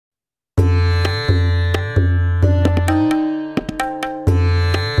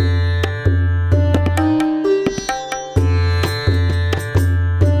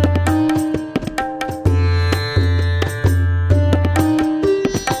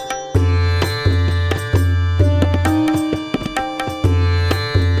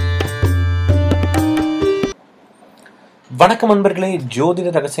வணக்கம் நண்பர்களே, ஜோதிட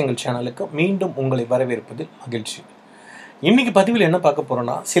ரகசியங்கள் சேனலுக்கு மீண்டும் உங்களை வரவேற்பதில் மகிழ்ச்சி. இன்னைக்கு பதிவில் என்ன பார்க்க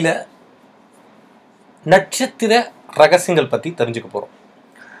போறோம்னா, சில நட்சத்திர ரகசியங்கள் பற்றி தெரிஞ்சுக்க போகிறோம்.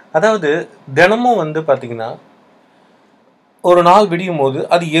 அதாவது தினமும் பார்த்தீங்கன்னா ஒரு நாள் விடியும் போது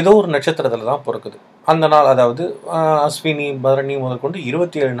அது ஏதோ ஒரு நட்சத்திரத்தில் தான் பிறக்குது. அந்த நாள் அதாவது அஸ்வினி பரணி முதற்கொண்டு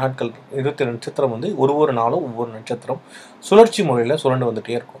 27 நாட்கள் 27 நட்சத்திரம் ஒரு நாளும் ஒவ்வொரு நட்சத்திரம் சுழற்சி முறையில் சுரண்டு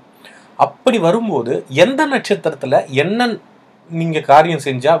வந்துட்டே இருக்கும். அப்படி வரும்போது எந்த நட்சத்திரத்தில் என்ன நீங்கள் காரியம்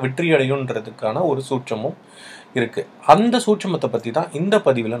செஞ்சால் வெற்றி அடையுன்றதுக்கான ஒரு சூட்சமும் இருக்குது. அந்த சூட்சமத்தை பற்றி தான் இந்த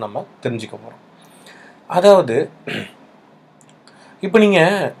பதிவில் நம்ம தெரிஞ்சுக்க போகிறோம். அதாவது இப்போ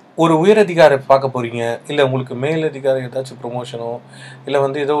நீங்கள் ஒரு உயரதிகாரி பார்க்க போகிறீங்க, இல்லை உங்களுக்கு மேலதிகாரி ஏதாச்சும் ப்ரொமோஷனோ,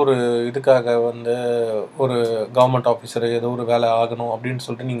 இல்லை ஏதோ ஒரு இதுக்காக ஒரு கவர்மெண்ட் ஆஃபீஸர் ஏதோ ஒரு வேலை ஆகணும் அப்படின்னு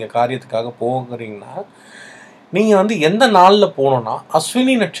சொல்லிட்டு நீங்கள் காரியத்துக்காக போகிறீங்கன்னா, நீங்கள் எந்த நாளில் போகணுன்னா,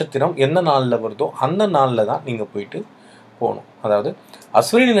 அஸ்வினி நட்சத்திரம் எந்த நாளில் வருதோ அந்த நாளில் தான் நீங்கள் போயிட்டு போகணும். அதாவது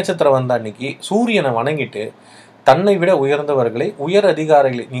அஸ்வினி நட்சத்திரம் வந்த அன்னைக்கு சூரியனை வணங்கிட்டு தன்னை விட உயர்ந்தவர்களை உயர்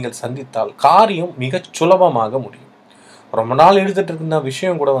அதிகாரிகளை நீங்கள் சந்தித்தால் காரியம் மிக சுலபமாக முடியும். ரொம்ப நாள் எடுத்துகிட்டு இருந்த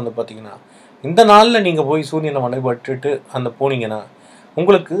விஷயம் கூட பார்த்தீங்கன்னா, இந்த நாளில் நீங்கள் போய் சூரியனை வழிபட்டுட்டு போனீங்கன்னா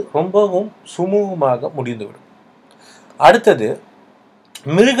உங்களுக்கு ரொம்பவும் சுமூகமாக முடிந்துவிடும். அடுத்தது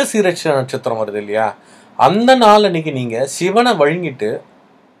மிருகசீரிஷ நட்சத்திரம் வருது இல்லையா, அந்த நாள் அன்னைக்கு நீங்கள் சிவனை வழங்கிட்டு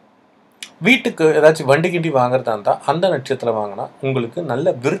வீட்டுக்கு ஏதாச்சும் வண்டி கிண்டி வாங்குறதா இருந்தால் அந்த நட்சத்திரம் வாங்கினா உங்களுக்கு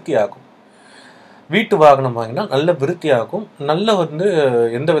நல்ல விருத்தி ஆகும். வீட்டு வாகனம் வாங்கினா நல்ல விருத்தி ஆகும். நல்ல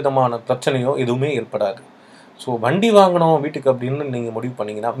எந்த விதமான பிரச்சனையோ எதுவுமே ஏற்படாது. ஸோ வண்டி வாங்கணும் வீட்டுக்கு அப்படின்னு நீங்கள் முடிவு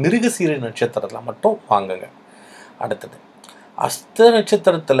பண்ணிங்கன்னா மிருகசீரிஷ நட்சத்திரத்தில் மட்டும் வாங்குங்க. அடுத்தது அஸ்த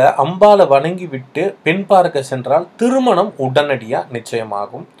நட்சத்திரத்தில் அம்பாளை வணங்கி விட்டு பெண் பார்க்க சென்றால் திருமணம் உடனடியாக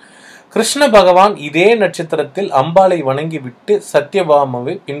நிச்சயமாகும். கிருஷ்ண பகவான் இதே நட்சத்திரத்தில் அம்பாளை வணங்கி விட்டு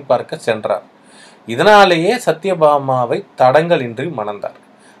சத்யபாமாவை பின் பார்க்க சென்றார். இதனாலேயே சத்யபாமாவை தடங்கலின்றி மணந்தார்.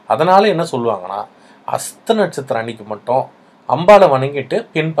 அதனால என்ன சொல்லுவாங்கன்னா, அஸ்த நட்சத்திரம் அன்னைக்கு மட்டும் அம்பாளை வணங்கிட்டு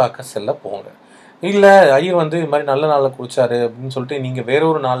பெண் பார்க்க செல்ல போங்க. இல்லை ஐயர் இது மாதிரி நல்ல நாளில் குடிச்சாரு அப்படின்னு சொல்லிட்டு நீங்கள்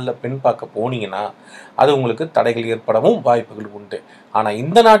வேறொரு நாளில் பெண் பார்க்க போனீங்கன்னா அது உங்களுக்கு தடைகள் ஏற்படவும் வாய்ப்புகள் உண்டு. ஆனால்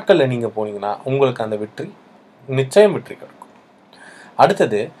இந்த நாட்களில் நீங்கள் போனீங்கன்னா உங்களுக்கு அந்த வெற்றி நிச்சயம் வெற்றி கிடைக்கும்.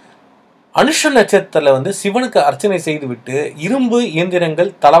 அடுத்தது அனுஷ நட்சத்திரத்தில் சிவனுக்கு அர்ச்சனை செய்துவிட்டு இரும்பு இயந்திரங்கள்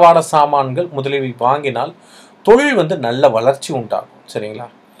தளவாட சாமான்கள் முதலியவை வாங்கினால் தொழில் நல்ல வளர்ச்சி உண்டாகும். சரிங்களா?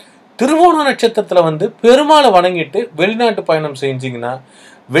 திருவோண நட்சத்திரத்தில் பெருமாளை வணங்கிட்டு வெளிநாட்டு பயணம் செஞ்சீங்கன்னா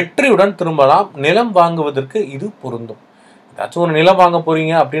வெற்றியுடன் திரும்பலாம். நிலம் வாங்குவதற்கு இது பொருந்தும். ஏதாச்சும் ஒரு நிலம் வாங்க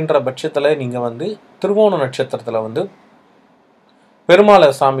போறீங்க அப்படின்ற பட்சத்தில் நீங்கள் திருவோண நட்சத்திரத்தில்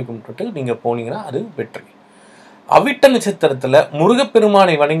பெருமாளை சாமி கும்பிட்டுட்டு நீங்கள் போனீங்கன்னா அது வெற்றி. அவிட்ட நட்சத்திரத்தில்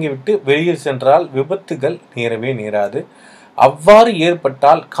முருகப்பெருமானை வணங்கிவிட்டு வெளியே சென்றால் விபத்துகள் நேரவே நேராது. அவ்வாறு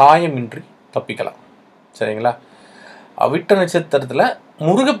ஏற்பட்டால் காயமின்றி தப்பிக்கலாம். சரிங்களா? அவிட்ட நட்சத்திரத்தில்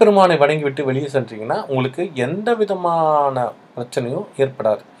முருகப்பெருமானை வணங்கிவிட்டு வெளியே சென்றீங்கன்னா உங்களுக்கு எந்த விதமான பிரச்சனையும்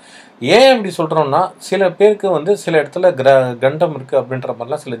ஏற்படாது. ஏன் அப்படி சொல்கிறோம்னா, சில பேருக்கு சில இடத்துல கண்டம் இருக்குது அப்படின்ற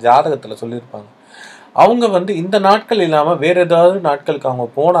மாதிரிலாம் சில ஜாதகத்தில் சொல்லியிருப்பாங்க. அவங்க இந்த நாட்கள் இல்லாமல் வேறு ஏதாவது நாட்களுக்கு அவங்க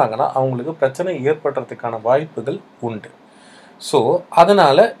போனாங்கன்னா அவங்களுக்கு பிரச்சனை ஏற்படுறதுக்கான வாய்ப்புகள் உண்டு. ஸோ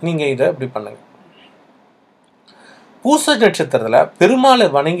அதனால் நீங்கள் இதை இப்படி பண்ணுங்க. பூச நட்சத்திரத்தில் பெருமாளை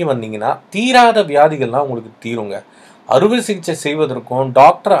வணங்கி வந்தீங்கன்னா தீராத வியாதிகள்லாம் உங்களுக்கு தீருங்க. அறுவை சிகிச்சை செய்வதற்கும்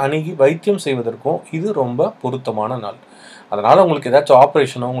டாக்டரை அணுகி வைத்தியம் செய்வதற்கும் இது ரொம்ப பொருத்தமான நாள். அதனால் உங்களுக்கு ஏதாச்சும்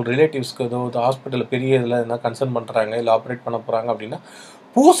ஆப்ரேஷனோ உங்கள் ரிலேட்டிவ்ஸ்க்கு ஏதோ ஹாஸ்பிட்டலில் பெரிய இதில் என்ன கன்சர்ன் பண்ணுறாங்க இல்லை ஆப்ரேட் பண்ண போகிறாங்க அப்படின்னா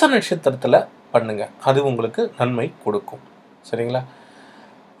பூச நட்சத்திரத்தில் பண்ணுங்க. அது உங்களுக்கு நன்மை கொடுக்கும். சரிங்களா?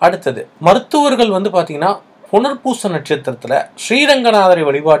 அடுத்தது மருத்துவர்கள் பார்த்தீங்கன்னா புனர்பூச நட்சத்திரத்தில் ஸ்ரீரங்கநாதரை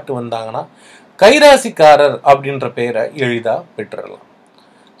வழிபாட்டு வந்தாங்கன்னா கைராசிக்காரர் அப்படின்ற பெயரை எளிதாக பெற்றுடலாம்.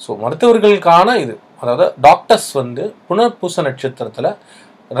 ஸோ மருத்துவர்களுக்கான இது, அதாவது டாக்டர்ஸ் புனர்பூச நட்சத்திரத்தில்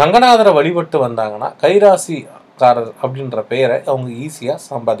ரங்கநாதரை வழிபட்டு வந்தாங்கன்னா கைராசிக்காரர் அப்படின்ற பெயரை அவங்க ஈஸியாக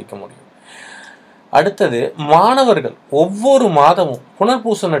சம்பாதிக்க முடியும். அடுத்தது மாணவர்கள் ஒவ்வொரு மாதமும்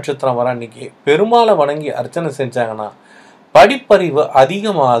புனர்பூச நட்சத்திரம் வர அன்னைக்கு பெருமாளை வணங்கி அர்ச்சனை செஞ்சாங்கன்னா படிப்பறிவு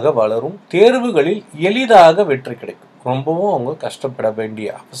அதிகமாக வளரும். தேர்வுகளில் எளிதாக வெற்றி கிடைக்கும். ரொம்பவும் அவங்க கஷ்டப்பட வேண்டிய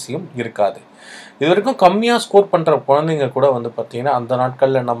அவசியம் இருக்காது. இது வரைக்கும் கம்மியாக ஸ்கோர் பண்ணுற குழந்தைங்க கூட பார்த்தீங்கன்னா அந்த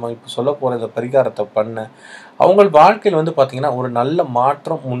நாட்களில் நம்ம இப்போ சொல்ல போகிற இந்த பரிகாரத்தை பண்ண அவங்க வாழ்க்கையில் பார்த்தீங்கன்னா ஒரு நல்ல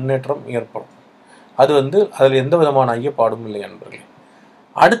மாற்றம் முன்னேற்றம் ஏற்படும். அது அதில் எந்த விதமான ஐயப்பாடும் இல்லை நண்பர்களே.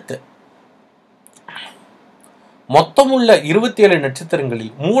 அடுத்து மொத்தமுள்ள 27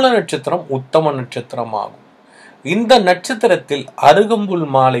 நட்சத்திரங்களில் மூல நட்சத்திரம் உத்தம நட்சத்திரம் ஆகும். இந்த நட்சத்திரத்தில் அருகம்புல்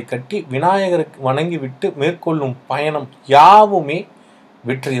மாலை கட்டி விநாயகருக்கு வணங்கிவிட்டு மேற்கொள்ளும் பயணம் யாவுமே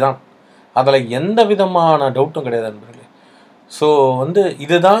வெற்றிதான். அதில் எந்த விதமான டவுட்டும் கிடையாது நண்பர்களே. ஸோ வந்து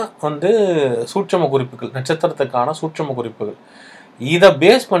இதுதான் வந்து சூட்சம குறிப்புகள், நட்சத்திரத்துக்கான சூட்சம குறிப்புகள். இதை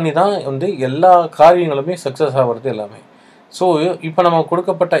பேஸ் பண்ணி தான் வந்து எல்லா காரியங்களுமே சக்ஸஸ் ஆகிறது எல்லாமே. ஸோ இப்போ நம்ம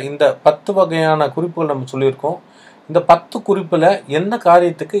கொடுக்கப்பட்ட இந்த 10 வகையான குறிப்புகள் நம்ம சொல்லியிருக்கோம். இந்த 10 குறிப்பில் என்ன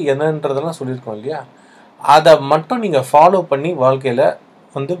காரியத்துக்கு என்னன்றதெல்லாம் சொல்லியிருக்கோம் இல்லையா? அதை மட்டும் நீங்கள் ஃபாலோ பண்ணி வாழ்க்கையில்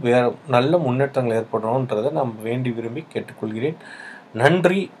வந்து வேறு நல்ல முன்னேற்றங்கள் ஏற்படணுன்றதை நான் வேண்டி விரும்பி கேட்டுக்கொள்கிறேன்.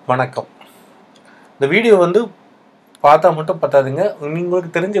 நன்றி, வணக்கம். இந்த வீடியோ வந்து பார்த்தா மட்டும் பத்தாதுங்க,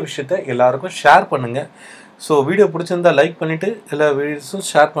 உங்களுக்கு தெரிஞ்ச விஷயத்த எல்லாருக்கும் ஷேர் பண்ணுங்கள். ஸோ வீடியோ பிடிச்சிருந்தால் லைக் பண்ணிவிட்டு எல்லா வீடியோஸும்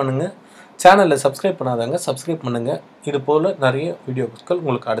ஷேர் பண்ணுங்கள். சேனலில் சப்ஸ்கிரைப் பண்ணாதாங்க சப்ஸ்கிரைப் பண்ணுங்கள். இது போல் நிறைய வீடியோக்கள்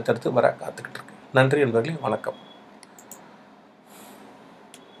உங்களுக்கு அடுத்தடுத்து வர காத்துக்கிட்டு இருக்கு. நன்றி நண்பர்களே, வணக்கம்.